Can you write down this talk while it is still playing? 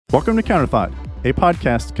Welcome to Counterthought, a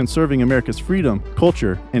podcast conserving America's freedom,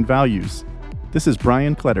 culture, and values. This is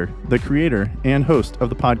Brian Kletter, the creator and host of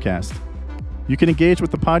the podcast. You can engage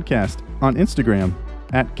with the podcast on Instagram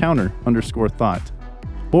at @counter_thought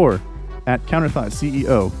or at Counterthought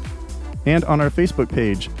CEO and on our Facebook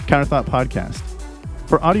page, Counterthought Podcast.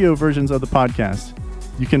 For audio versions of the podcast,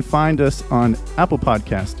 you can find us on Apple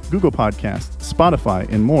Podcasts, Google Podcasts,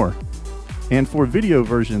 Spotify, and more. And for video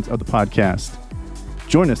versions of the podcast,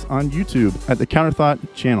 join us on YouTube at the Counterthought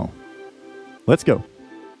channel. Let's go.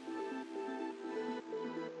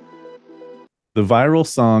 The viral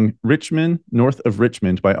song Richmond, North of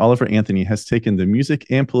Richmond by Oliver Anthony has taken the music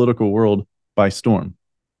and political world by storm.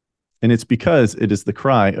 And it's because it is the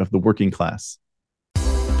cry of the working class.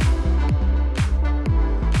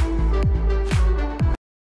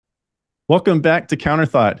 Welcome back to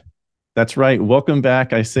Counterthought. That's right. Welcome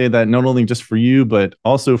back. I say that not only just for you, but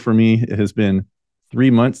also for me. It has been 3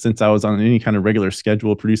 months since I was on any kind of regular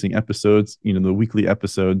schedule producing episodes, the weekly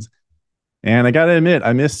episodes. And I got to admit,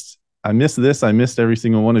 I missed this. I missed every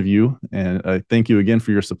single one of you. And I thank you again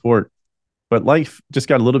for your support. But life just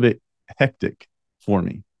got a little bit hectic for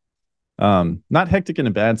me. Not hectic in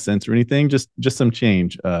a bad sense or anything, just some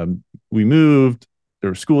change. We moved, there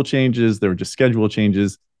were school changes, there were just schedule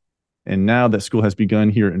changes. And now that school has begun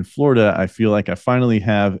here in Florida, I feel like I finally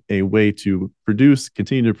have a way to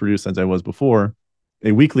continue to produce as I was before,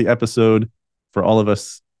 a weekly episode for all of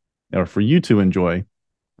us, or for you to enjoy.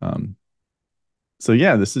 So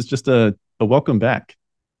yeah, this is just a welcome back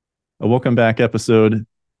episode,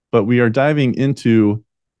 but we are diving into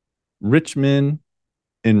Richmond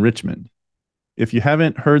in Richmond. If you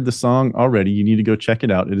haven't heard the song already, you need to go check it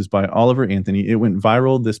out. It is by Oliver Anthony. It went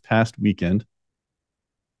viral this past weekend.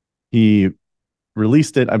 He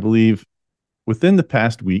released it, I believe, within the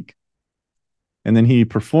past week. And then he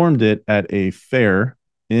performed it at a fair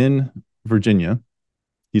in Virginia.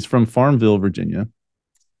 He's from Farmville, Virginia.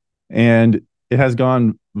 And it has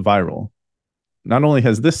gone viral. Not only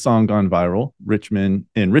has this song gone viral, Richmond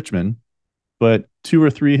in Richmond, but 2 or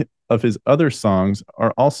 3 of his other songs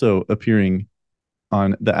are also appearing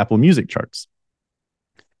on the Apple Music charts.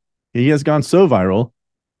 He has gone so viral,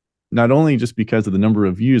 not only just because of the number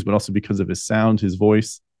of views, but also because of his sound, his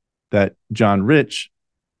voice, that John Rich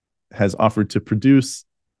has offered to produce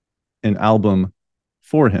an album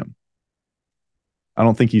for him. I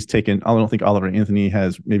don't think Oliver Anthony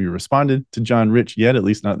has maybe responded to John Rich yet, at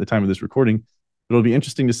least not at the time of this recording. But it'll be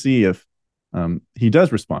interesting to see if he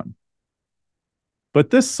does respond. But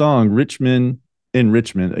this song, Richmond in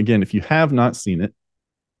Richmond, again, if you have not seen it,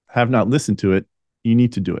 have not listened to it, you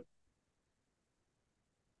need to do it.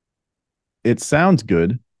 It sounds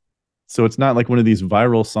good. So it's not like one of these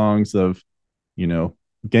viral songs of,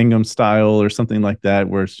 Gangnam Style or something like that,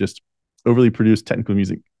 where it's just overly produced technical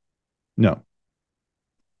music. No.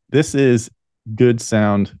 This is good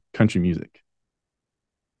sound country music.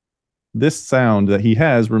 This sound that he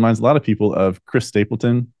has reminds a lot of people of Chris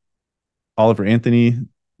Stapleton. Oliver Anthony,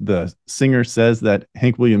 the singer, says that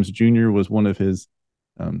Hank Williams Jr. was one of his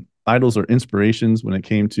idols or inspirations when it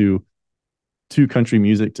came to country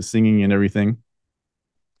music, to singing and everything.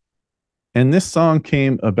 And this song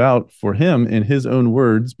came about for him, in his own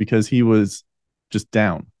words, because he was just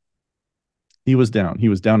down. He was down. He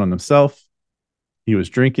was down on himself. He was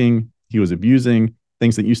drinking. He was abusing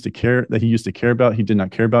things that he used to care about. He did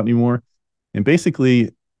not care about anymore. And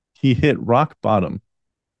basically, he hit rock bottom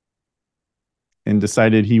and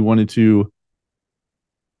decided he wanted to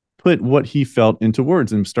put what he felt into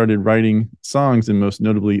words, and started writing songs, and most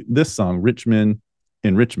notably this song, Richmond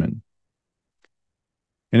in Richmond.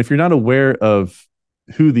 And if you're not aware of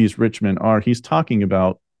who these Richmond are, he's talking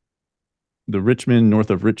about the Richmond, north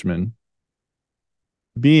of Richmond,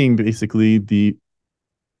 being basically the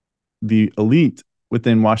elite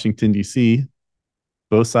within Washington, D.C.,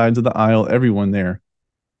 both sides of the aisle, everyone there,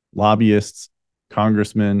 lobbyists,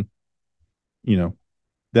 congressmen,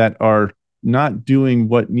 that are not doing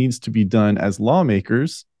what needs to be done as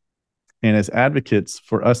lawmakers and as advocates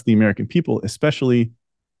for us, the American people, especially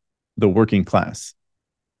the working class.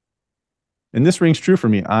 And this rings true for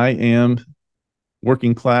me. I am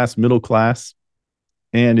working class, middle class.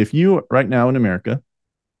 And if you, right now in America,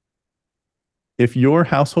 if your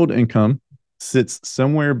household income sits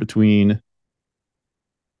somewhere between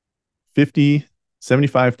 $50,000,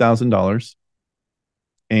 $75,000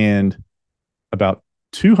 and about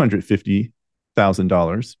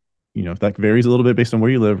 $250,000, that varies a little bit based on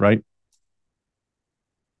where you live, right?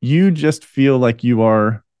 You just feel like you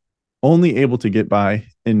are only able to get by.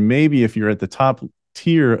 And maybe if you're at the top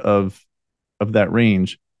tier of that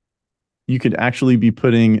range, you could actually be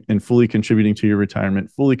putting and fully contributing to your retirement,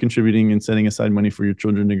 fully contributing and setting aside money for your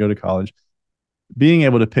children to go to college, being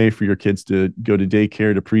able to pay for your kids to go to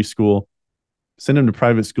daycare, to preschool, send them to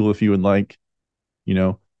private school if you would like, you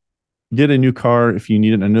know, get a new car if you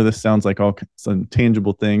need it. I know this sounds like all some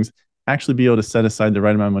tangible things. Actually be able to set aside the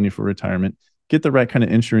right amount of money for retirement, get the right kind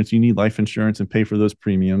of insurance. You need life insurance and pay for those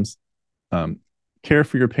premiums. Um, Care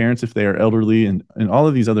for your parents if they are elderly, and all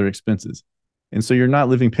of these other expenses. And so you're not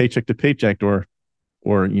living paycheck to paycheck, or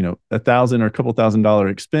 $1,000 or a couple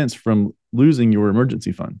 $1,000 expense from losing your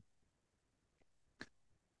emergency fund.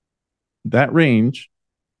 That range,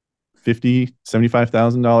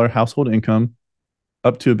 $75,000 household income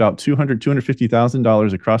up to about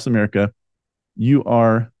 $250,000 across America, you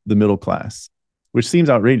are the middle class, which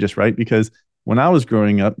seems outrageous, right? Because when I was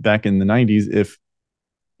growing up back in the 90s, if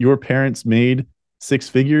your parents made six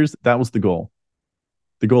figures, that was the goal.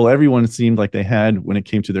 The goal everyone seemed like they had when it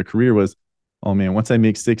came to their career was, oh man, once I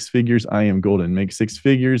make six figures, I am golden. Make six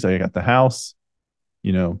figures, I got the house,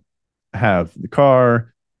 have the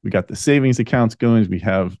car, we got the savings accounts going, we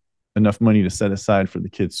have enough money to set aside for the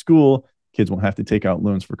kids' school. Kids won't have to take out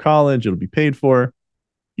loans for college. It'll be paid for.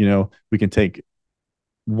 We can take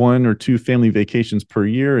one or two family vacations per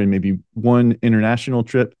year and maybe one international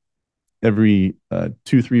trip every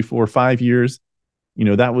 2, 3, 4, 5 years.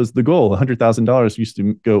 That was the goal. $100,000 used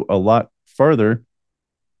to go a lot farther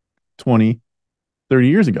 20, 30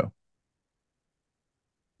 years ago.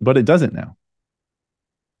 But it doesn't now.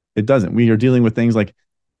 It doesn't. We are dealing with things like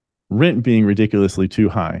rent being ridiculously too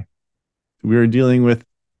high. We are dealing with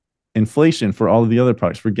inflation for all of the other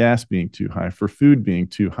products, for gas being too high, for food being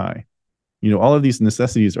too high. All of these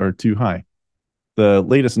necessities are too high. The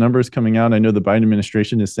latest numbers coming out, I know the Biden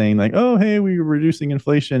administration is saying like, oh, hey, we're reducing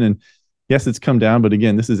inflation. And yes, it's come down. But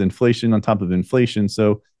again, this is inflation on top of inflation.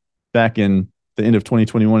 So back in the end of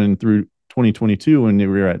 2021 and through 2022, when we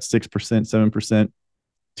were at 6%, 7%,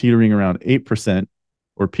 teetering around 8%,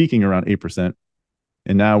 or peaking around 8%.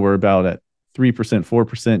 And now we're about at 3%,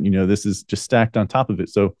 4%. This is just stacked on top of it.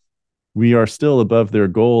 So we are still above their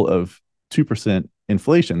goal of 2%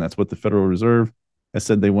 inflation. That's what the Federal Reserve has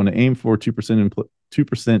said they want to aim for,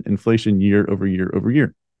 2% inflation year over year over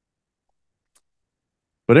year.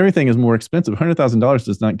 But everything is more expensive. $100,000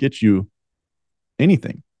 does not get you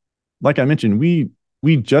anything. Like I mentioned, we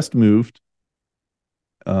just moved.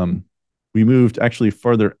 We moved actually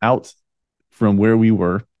farther out from where we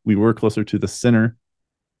were. We were closer to the center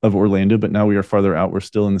of Orlando, but now we are farther out. We're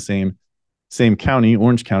still in the same county,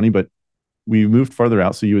 Orange County, but we moved farther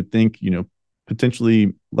out. So you would think,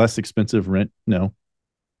 potentially less expensive rent. No.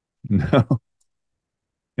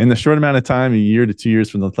 In the short amount of time, a year to 2 years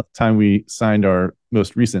from the time we signed our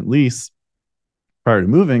most recent lease prior to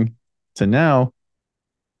moving to now,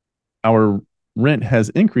 our rent has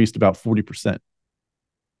increased about 40%.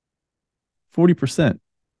 40%.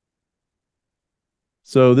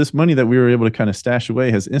 So this money that we were able to kind of stash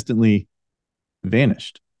away has instantly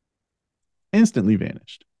vanished. Instantly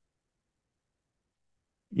vanished.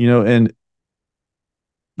 And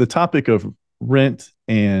the topic of rent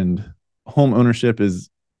and home ownership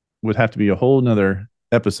would have to be a whole nother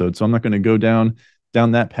episode. So I'm not going to go down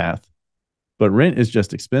that path. But rent is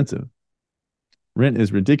just expensive. Rent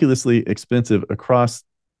is ridiculously expensive across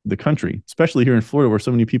the country, especially here in Florida, where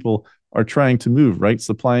so many people are trying to move, right?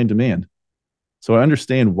 Supply and demand. So I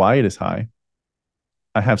understand why it is high.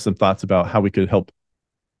 I have some thoughts about how we could help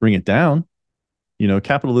bring it down.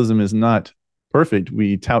 Capitalism is not perfect.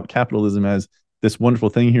 We tout capitalism as this wonderful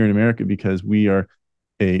thing here in America because we are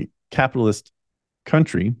a capitalist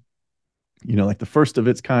country, like the first of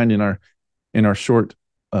its kind in our short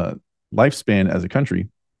lifespan as a country,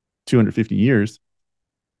 250 years.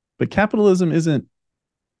 But capitalism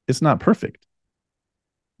it's not perfect.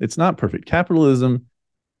 It's not perfect. Capitalism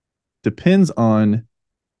depends on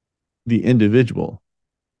the individual,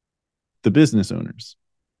 the business owners,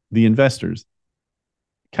 the investors.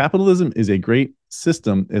 Capitalism is a great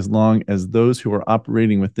system as long as those who are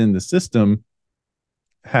operating within the system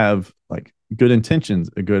have like good intentions,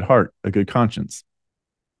 a good heart, a good conscience.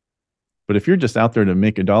 But if you're just out there to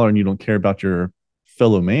make a dollar and you don't care about your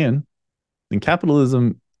fellow man, then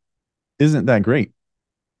capitalism isn't that great.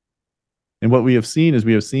 And what we have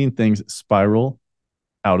seen things spiral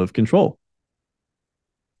out of control.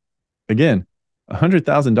 Again,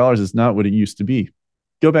 $100,000 is not what it used to be.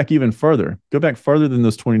 Go back even further. Go back farther than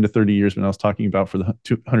those 20 to 30 years when I was talking about for the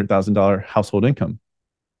 $200,000 household income.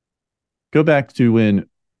 Go back to when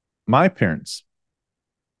my parents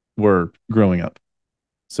were growing up.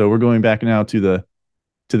 So we're going back now to the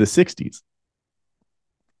 60s.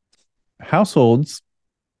 Households,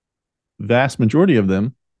 vast majority of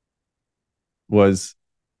them, was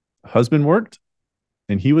husband worked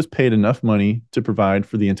and he was paid enough money to provide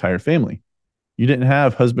for the entire family. You didn't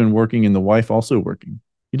have husband working and the wife also working.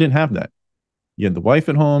 You didn't have that. You had the wife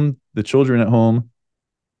at home, the children at home,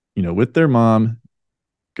 with their mom,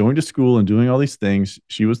 going to school and doing all these things.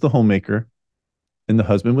 She was the homemaker, and the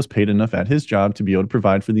husband was paid enough at his job to be able to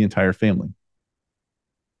provide for the entire family.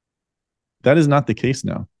 That is not the case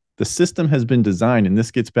now. The system has been designed, and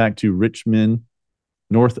this gets back to Richmond,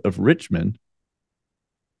 north of Richmond.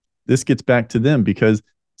 This gets back to them because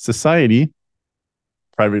society,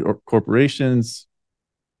 private corporations,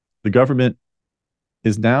 the government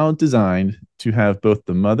is now designed to have both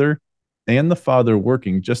the mother and the father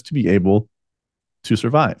working just to be able to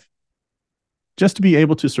survive. Just to be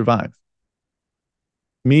able to survive.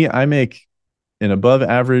 Me, I make an above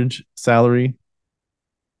average salary.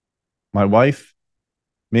 My wife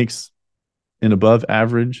makes an above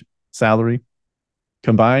average salary.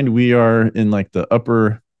 Combined, we are in like the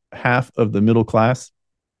upper half of the middle class,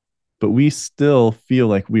 but we still feel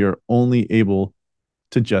like we are only able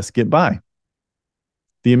to just get by.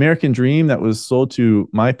 The American dream that was sold to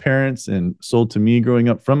my parents and sold to me growing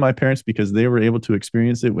up from my parents because they were able to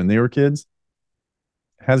experience it when they were kids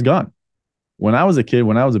has gone. When I was a kid,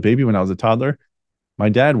 when I was a baby, when I was a toddler, my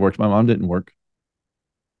dad worked, my mom didn't work.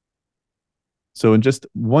 So in just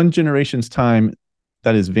one generation's time,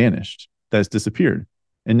 that has vanished, that has disappeared.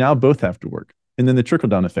 And now both have to work. And then the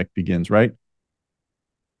trickle-down effect begins, right?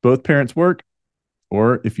 Both parents work,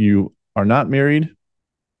 or if you are not married,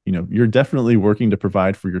 you're definitely working to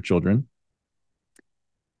provide for your children.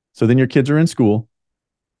 So then your kids are in school,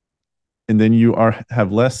 and then you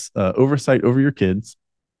have less oversight over your kids.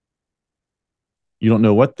 You don't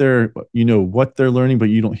know what they're learning, but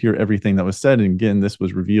you don't hear everything that was said. And again, this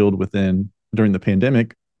was revealed during the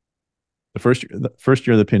pandemic, the first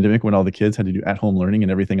year of the pandemic, when all the kids had to do at-home learning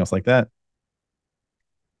and everything else like that.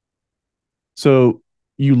 So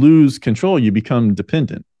you lose control. You become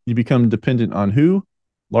dependent. You become dependent on who?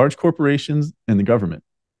 Large corporations and the government.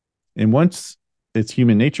 And once it's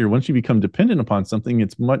human nature, once you become dependent upon something,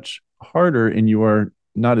 it's much harder, and you are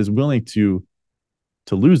not as willing to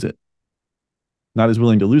lose it. Not as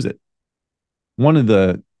willing to lose it. One of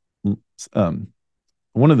the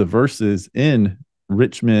verses in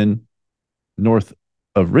Richmond, north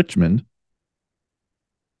of Richmond,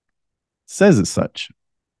 says as such.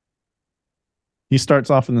 He starts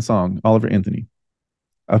off in the song, Oliver Anthony.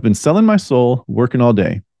 I've been selling my soul, working all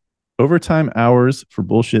day, overtime hours for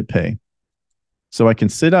bullshit pay. So I can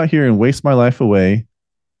sit out here and waste my life away,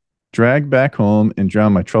 drag back home and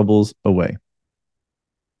drown my troubles away.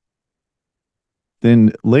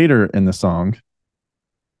 Then later in the song,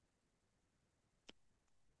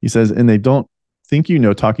 he says, and they don't think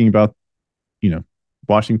talking about,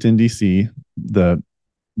 Washington, D.C., the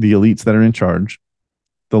elites that are in charge,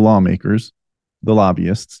 the lawmakers, the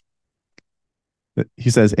lobbyists. He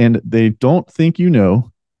says, and they don't think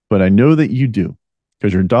but I know that you do,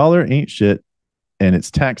 because your dollar ain't shit, and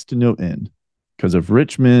it's taxed to no end, because of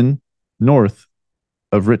Richmond, north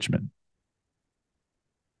of Richmond.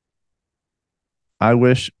 I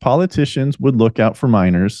wish politicians would look out for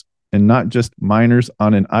minors, and not just minors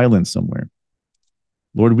on an island somewhere.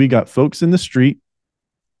 Lord, we got folks in the street,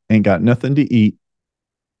 ain't got nothing to eat,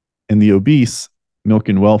 and the obese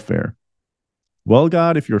milking welfare. Well,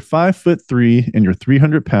 God, if you're 5'3" and you're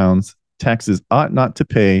 300 pounds, taxes ought not to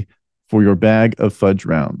pay for your bag of fudge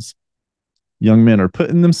rounds. Young men are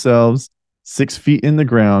putting themselves 6 feet in the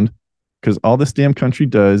ground because all this damn country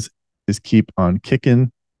does is keep on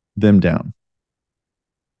kicking them down.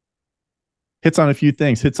 Hits on a few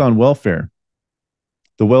things, hits on welfare,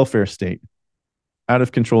 the welfare state, out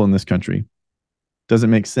of control in this country.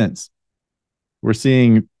 Doesn't make sense. We're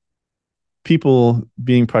seeing people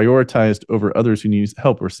being prioritized over others who need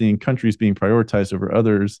help. We're seeing countries being prioritized over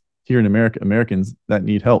others here in America, Americans that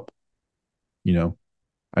need help.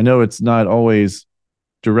 I know it's not always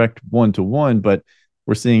direct one-to-one, but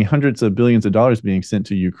we're seeing hundreds of billions of dollars being sent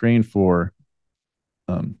to Ukraine for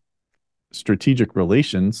strategic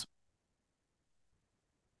relations.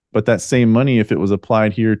 But that same money, if it was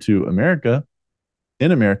applied here to America,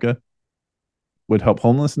 in America, would help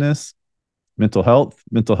homelessness, mental health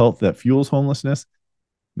that fuels homelessness,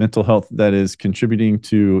 mental health that is contributing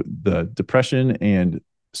to the depression and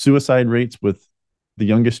suicide rates with the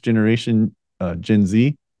youngest generation, Gen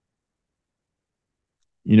Z.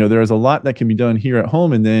 There is a lot that can be done here at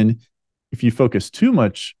home. And then if you focus too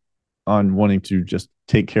much on wanting to just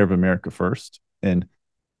take care of America first and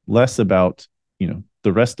less about,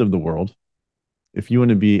 the rest of the world, if you want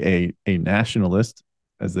to be a nationalist,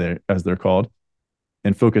 as they're called,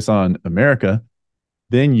 and focus on America,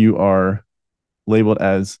 then you are labeled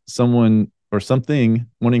as someone or something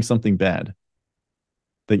wanting something bad,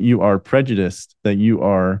 that you are prejudiced, that you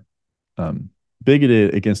are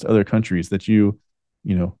bigoted against other countries, that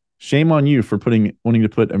shame on you for wanting to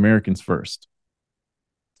put Americans first.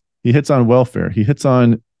 He hits on welfare. He hits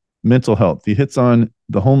on mental health. He hits on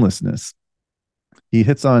the homelessness. He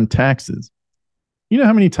hits on taxes. You know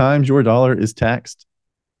how many times your dollar is taxed?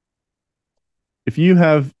 If you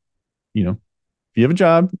have, if you have a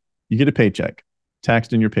job, you get a paycheck,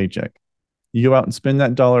 taxed in your paycheck. You go out and spend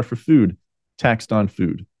that dollar for food, taxed on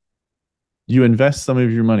food. You invest some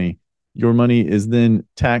of your money. Your money is then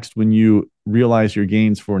taxed when you realize your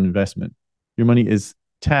gains for an investment. Your money is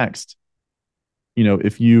taxed.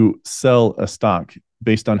 If you sell a stock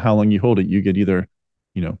based on how long you hold it, you get either,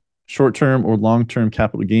 short-term or long-term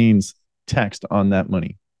capital gains taxed on that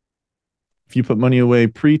money. If you put money away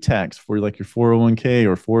pre-tax for like your 401k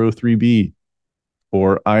or 403b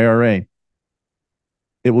or IRA,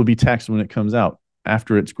 it will be taxed when it comes out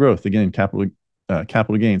after its growth. Again,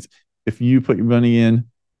 capital gains. If you put your money in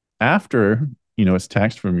after it's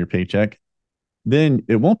taxed from your paycheck, then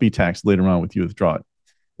it won't be taxed later on with you withdraw it.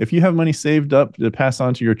 If you have money saved up to pass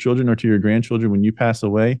on to your children or to your grandchildren when you pass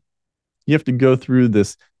away, you have to go through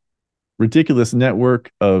this ridiculous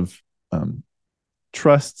network of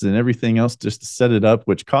trusts and everything else just to set it up,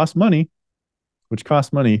 which costs money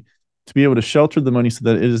to be able to shelter the money so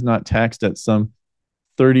that it is not taxed at some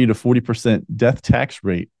 30 to 40% death tax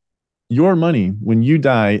rate. Your money, when you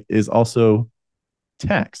die, is also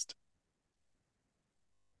taxed.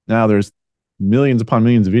 Now, there's millions upon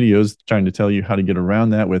millions of videos trying to tell you how to get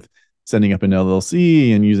around that with setting up an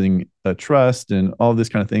LLC and using a trust and all this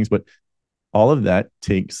kind of things. But all of that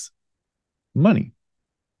takes money.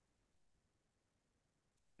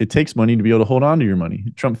 It takes money to be able to hold on to your money.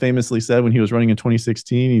 Trump famously said when he was running in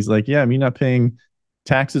 2016, he's like, yeah, me not paying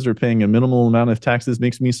taxes or paying a minimal amount of taxes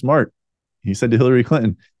makes me smart. He said to Hillary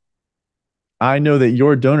Clinton, I know that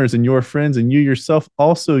your donors and your friends and you yourself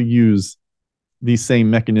also use these same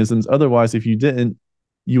mechanisms. Otherwise, if you didn't,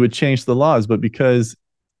 you would change the laws. But because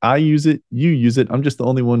I use it, you use it, I'm just the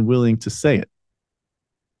only one willing to say it.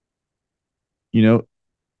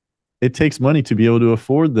 It takes money to be able to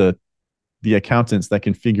afford the accountants that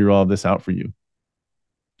can figure all this out for you.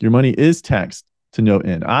 Your money is taxed to no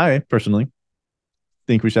end. I personally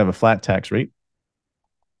think we should have a flat tax rate.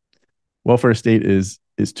 Welfare state is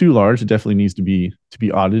too large. It definitely needs to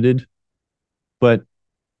be audited. But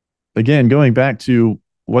again, going back to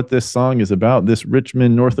what this song is about, this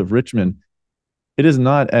Richmond, north of Richmond, it is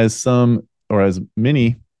not as some or as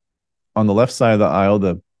many on the left side of the aisle,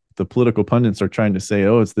 the political pundits are trying to say,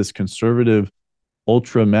 oh, it's this conservative,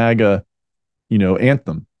 ultra MAGA,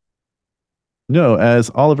 anthem. No,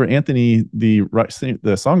 as Oliver Anthony, the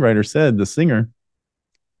songwriter said, the singer,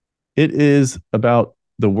 it is about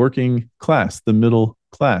the working class, the middle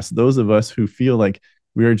class, those of us who feel like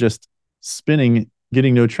we are just spinning,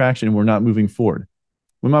 getting no traction, and we're not moving forward.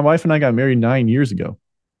 When my wife and I got married 9 years ago,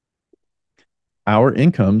 our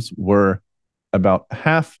incomes were about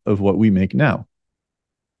half of what we make now.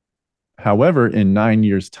 However, in 9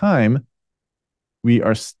 years' time, we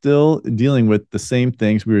are still dealing with the same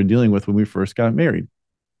things we were dealing with when we first got married.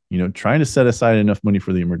 Trying to set aside enough money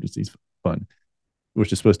for the emergencies fund,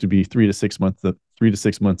 which is supposed to be 3 to 6 months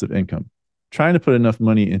of income. Trying to put enough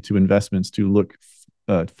money into investments to look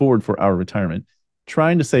forward for our retirement.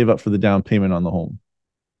 Trying to save up for the down payment on the home.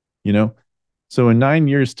 So in 9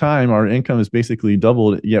 years' time, our income is basically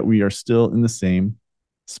doubled, yet we are still in the same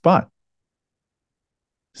spot.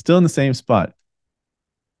 Still in the same spot.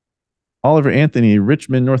 Oliver Anthony,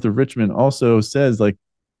 Richmond, north of Richmond, also says,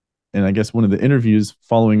 and I guess one of the interviews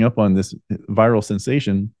following up on this viral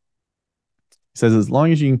sensation, says, as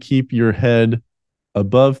long as you can keep your head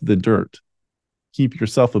above the dirt, keep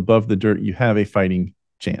yourself above the dirt, you have a fighting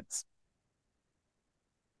chance.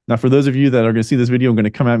 Now, for those of you that are going to see this video, I'm going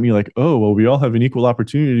to come at me like, oh, well, we all have an equal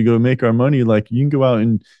opportunity to go make our money. Like, you can go out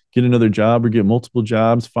and get another job or get multiple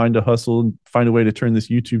jobs, find a hustle, find a way to turn this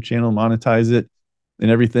YouTube channel, monetize it and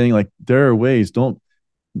everything. Like, there are ways. Don't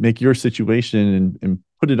make your situation and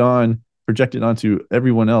put it on, project it onto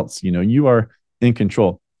everyone else. You are in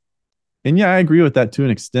control. And yeah, I agree with that to an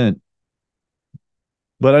extent,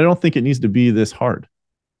 but I don't think it needs to be this hard.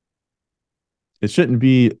 It shouldn't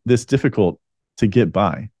be this difficult to get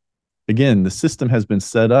by. Again, the system has been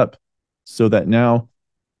set up so that now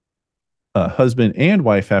husband and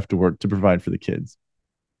wife have to work to provide for the kids.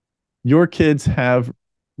 Your kids have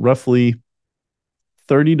roughly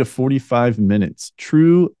 30 to 45 minutes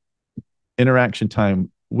true interaction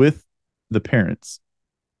time with the parents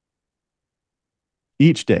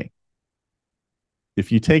each day.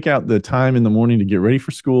 if you take out the time in the morning to get ready for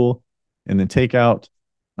school and then take out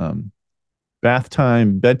um, bath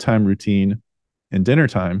time, bedtime routine, and dinner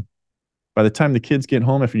time, by the time the kids get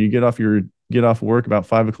home after you get off work about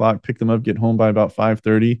 5 o'clock, pick them up, get home by about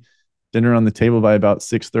 5:30, dinner on the table by about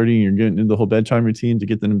 6:30, and you're getting into the whole bedtime routine to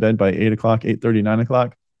get them in bed by 8 o'clock, 8:30, 9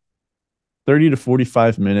 o'clock. 30 to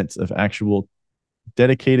 45 minutes of actual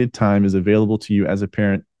dedicated time is available to you as a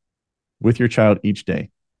parent with your child each day.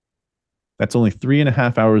 That's only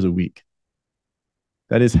 3.5 hours a week.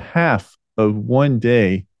 That is half of one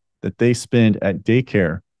day that they spend at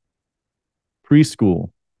daycare, preschool,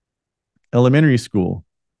 elementary school,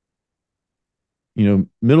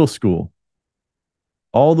 middle school,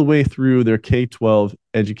 all the way through their K-12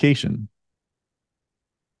 education.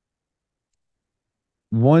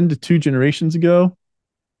 1 to 2 generations ago,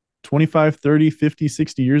 25, 30, 50,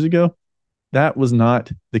 60 years ago, that was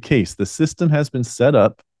not the case. The system has been set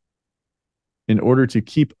up in order to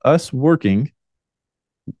keep us working,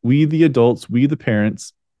 we the adults, we the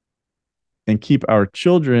parents, and keep our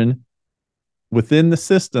children within the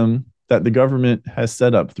system that the government has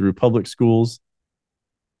set up through public schools,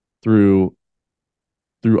 through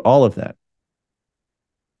all of that.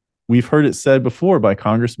 We've heard it said before by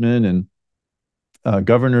congressmen and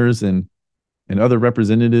governors and other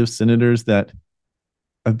representatives, senators, that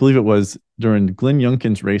I believe it was during Glenn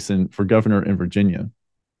Youngkin's race for governor in Virginia.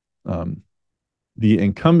 The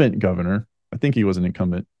incumbent governor, I think he was an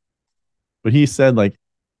incumbent, but he said, like,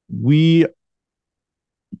 we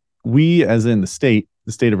as in the state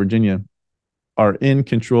of Virginia, are in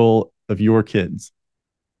control of your kids.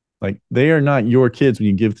 Like, they are not your kids when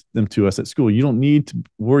you give them to us at school. You don't need to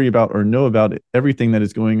worry about or know about everything that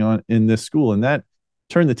is going on in this school. And that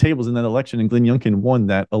turned the tables in that election, and Glenn Youngkin won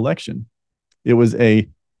that election. It was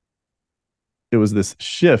this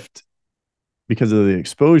shift because of the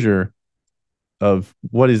exposure of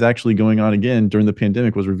what is actually going on again during the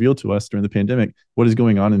pandemic was revealed to us during the pandemic, what is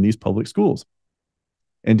going on in these public schools.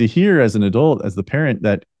 And to hear as an adult, as the parent,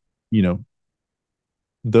 that,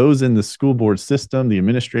 those in the school board system, the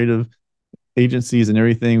administrative agencies and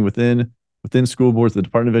everything within school boards, the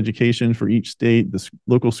Department of Education for each state, the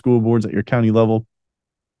local school boards at your county level,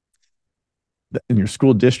 in your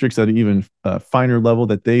school districts at an even finer level,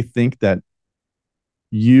 that they think that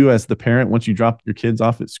you as the parent, once you drop your kids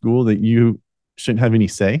off at school, that you shouldn't have any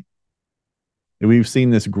say. And we've seen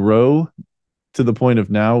this grow to the point of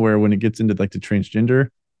now where when it gets into like the transgender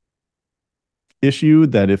issue,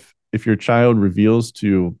 that if your child reveals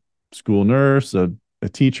to school nurse, a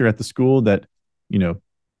teacher at the school, that,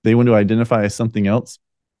 they want to identify as something else,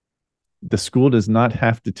 the school does not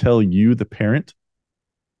have to tell you, the parent.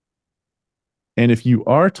 And if you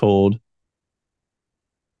are told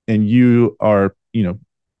and you are,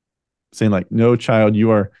 saying like, no, child,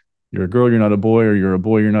 you're a girl, you're not a boy, or you're a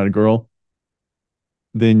boy, you're not a girl,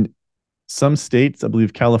 then some states, I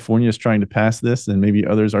believe California is trying to pass this, and maybe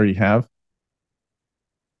others already have,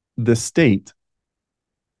 the state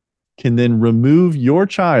can then remove your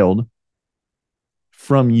child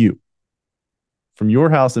from your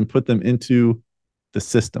house and put them into the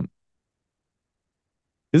system.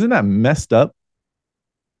 Isn't that messed up?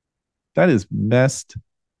 That is messed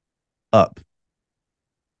up.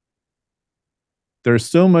 There's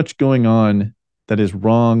so much going on that is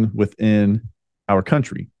wrong within our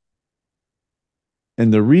country.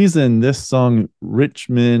 And the reason this song,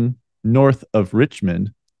 Richmond, North of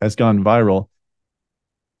Richmond, has gone viral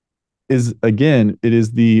is, again, it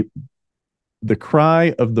is the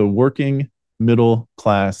cry of the working middle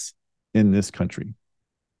class in this country.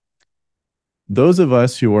 Those of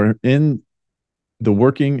us who are in the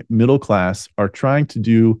working middle class are trying to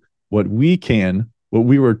do what we can, what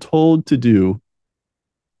we were told to do,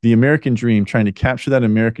 the American dream, trying to capture that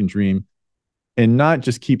American dream and not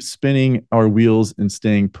just keep spinning our wheels and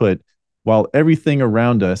staying put while everything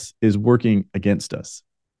around us is working against us.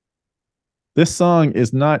 This song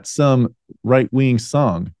is not some right-wing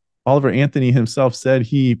song. Oliver Anthony himself said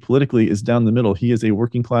he politically is down the middle. He is a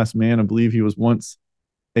working class man. I believe he was once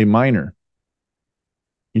a miner,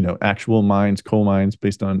 actual mines, coal mines,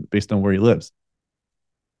 based on where he lives.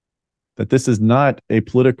 That this is not a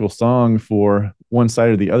political song for one side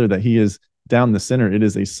or the other, that he is down the center. It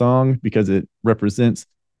is a song because it represents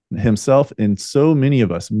himself and so many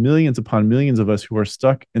of us, millions upon millions of us, who are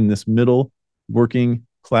stuck in this middle working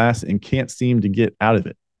class and can't seem to get out of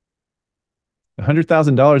it.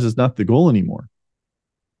 $100,000 is not the goal anymore.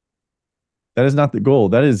 That is not the goal.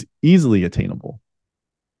 That is easily attainable.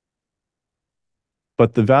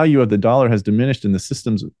 But the value of the dollar has diminished, and the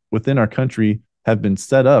systems within our country have been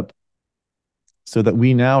set up so that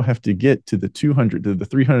we now have to get to the $200,000 to the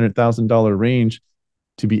 $300,000 range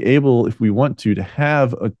to be able, if we want to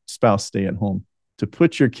have a spouse stay at home, to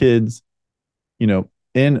put your kids,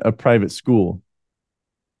 in a private school,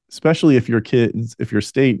 especially if your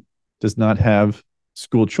state does not have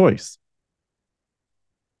school choice.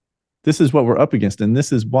 This is what we're up against, and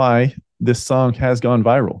this is why this song has gone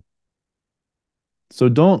viral. So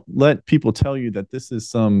don't let people tell you that this is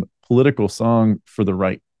some political song for the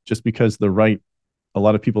right, just because a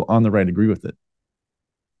lot of people on the right agree with it.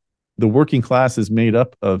 The working class is made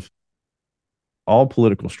up of all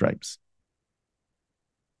political stripes.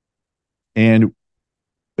 And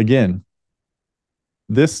again,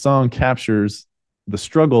 this song captures the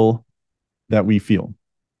struggle that we feel.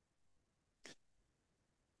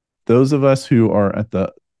 Those of us who are at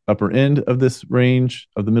the upper end of this range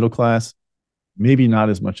of the middle class, maybe not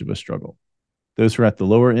as much of a struggle. Those who are at the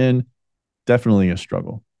lower end, definitely a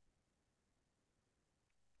struggle.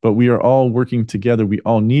 But we are all working together. We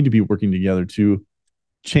all need to be working together to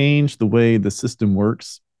change the way the system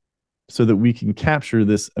works so that we can capture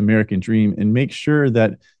this American dream and make sure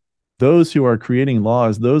that those who are creating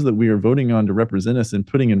laws, those that we are voting on to represent us and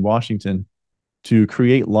putting in Washington to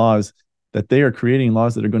create laws, that they are creating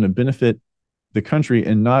laws that are going to benefit the country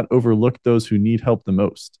and not overlook those who need help the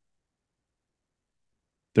most.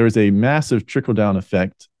 There is a massive trickle-down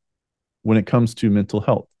effect when it comes to mental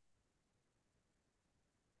health.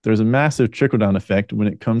 There's a massive trickle-down effect when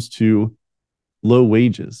it comes to low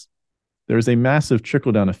wages. There's a massive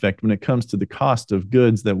trickle-down effect when it comes to the cost of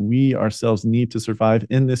goods that we ourselves need to survive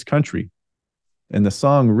in this country. And the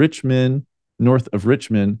song Richmond, North of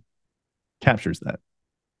Richmond, captures that.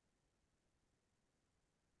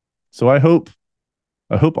 So I hope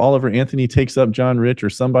Oliver Anthony takes up John Rich or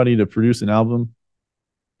somebody to produce an album.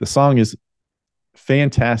 The song is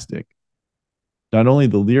fantastic. Not only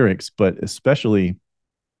the lyrics, but especially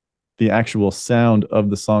the actual sound of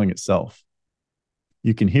the song itself.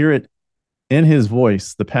 You can hear it in his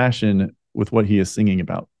voice, the passion with what he is singing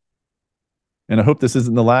about. And I hope this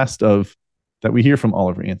isn't the last that we hear from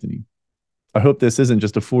Oliver Anthony. I hope this isn't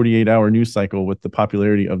just a 48-hour news cycle with the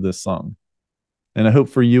popularity of this song. And I hope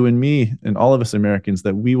for you and me and all of us Americans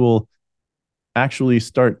that we will actually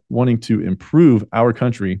start wanting to improve our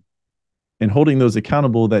country and holding those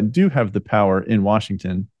accountable that do have the power in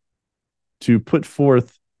Washington to put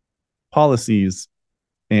forth policies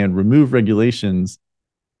and remove regulations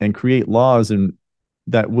and create laws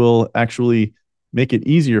that will actually make it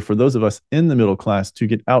easier for those of us in the middle class to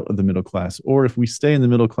get out of the middle class, or if we stay in the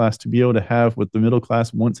middle class, to be able to have what the middle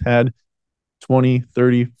class once had 20,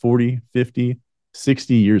 30, 40, 50,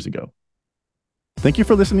 60 years ago. Thank you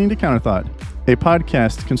for listening to Counterthought, a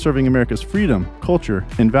podcast conserving America's freedom, culture,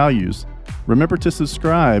 and values. Remember to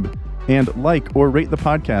subscribe and like or rate the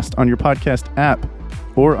podcast on your podcast app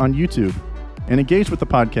or on YouTube, and engage with the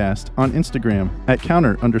podcast on Instagram at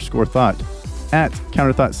 @counter_thought,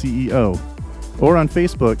 @CounterThoughtCEO, or on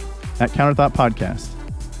Facebook at Counterthought Podcast.